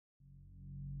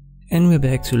And we're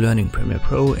back to learning Premiere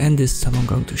Pro, and this time I'm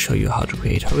going to show you how to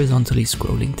create horizontally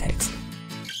scrolling text.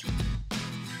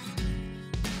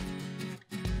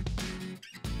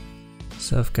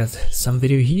 So I've got some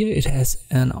video here, it has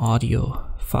an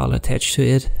audio file attached to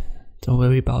it. Don't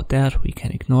worry about that, we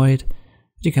can ignore it.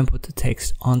 You can put the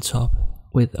text on top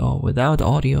with or without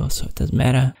audio, so it doesn't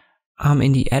matter. I'm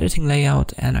in the editing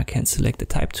layout and I can select the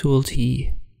type tool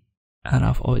T. And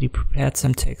I've already prepared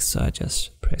some text, so I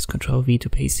just press Ctrl V to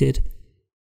paste it.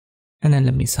 And then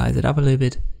let me size it up a little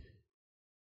bit.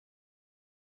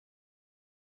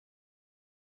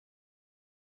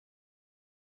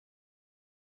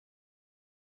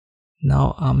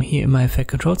 Now I'm here in my effect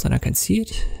controls and I can see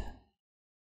it.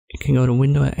 You can go to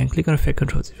window and click on effect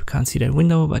controls if you can't see that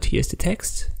window, but here's the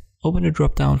text. Open the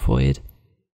drop down for it.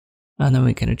 And then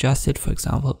we can adjust it, for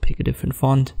example, pick a different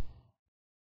font.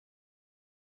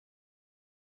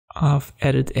 I've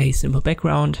added a simple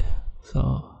background,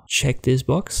 so check this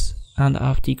box, and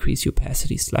I've decreased the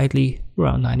opacity slightly,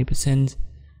 around 90%. You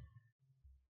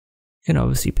can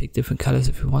obviously pick different colors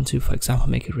if you want to, for example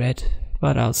make it red,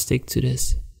 but I'll stick to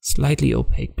this slightly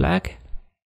opaque black.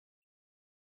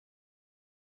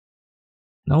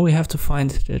 Now we have to find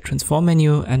the transform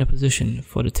menu and a position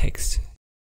for the text.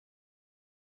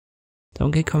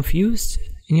 Don't get confused,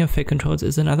 in your effect controls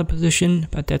is another position,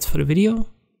 but that's for the video.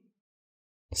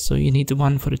 So you need the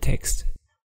one for the text.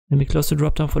 Let me close the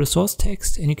drop down for the source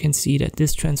text, and you can see that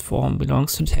this transform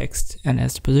belongs to the text and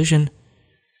as the position.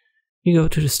 You go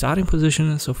to the starting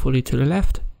position, so fully to the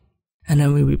left, and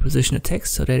then we reposition the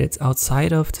text so that it's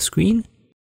outside of the screen.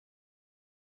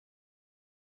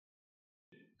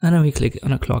 And then we click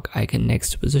on a clock icon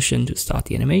next to position to start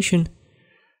the animation.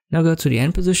 Now go to the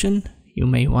end position. You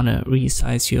may want to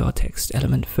resize your text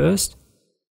element first.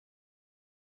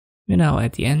 We're now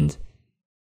at the end.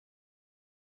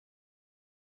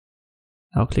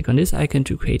 Now click on this icon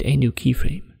to create a new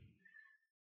keyframe.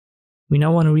 We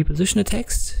now want to reposition the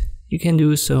text. You can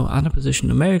do so under position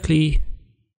numerically,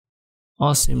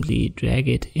 or simply drag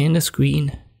it in the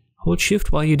screen. Hold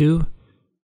shift while you do,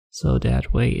 so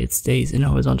that way it stays in a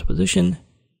horizontal position.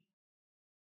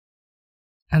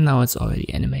 And now it's already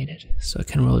animated. So I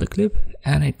can roll the clip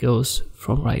and it goes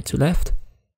from right to left.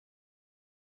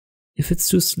 If it's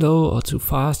too slow or too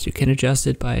fast, you can adjust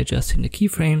it by adjusting the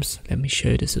keyframes. Let me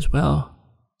show you this as well.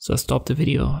 So I stop the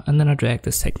video and then I drag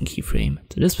the second keyframe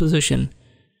to this position.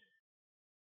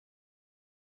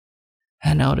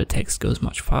 And now the text goes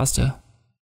much faster.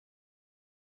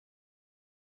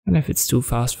 And if it's too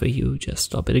fast for you, just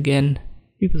stop it again,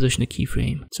 reposition the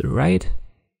keyframe to the right,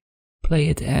 play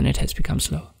it, and it has become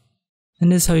slow.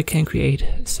 And this is how you can create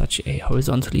such a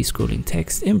horizontally scrolling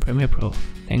text in Premiere Pro.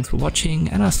 Thanks for watching,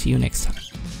 and I'll see you next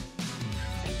time.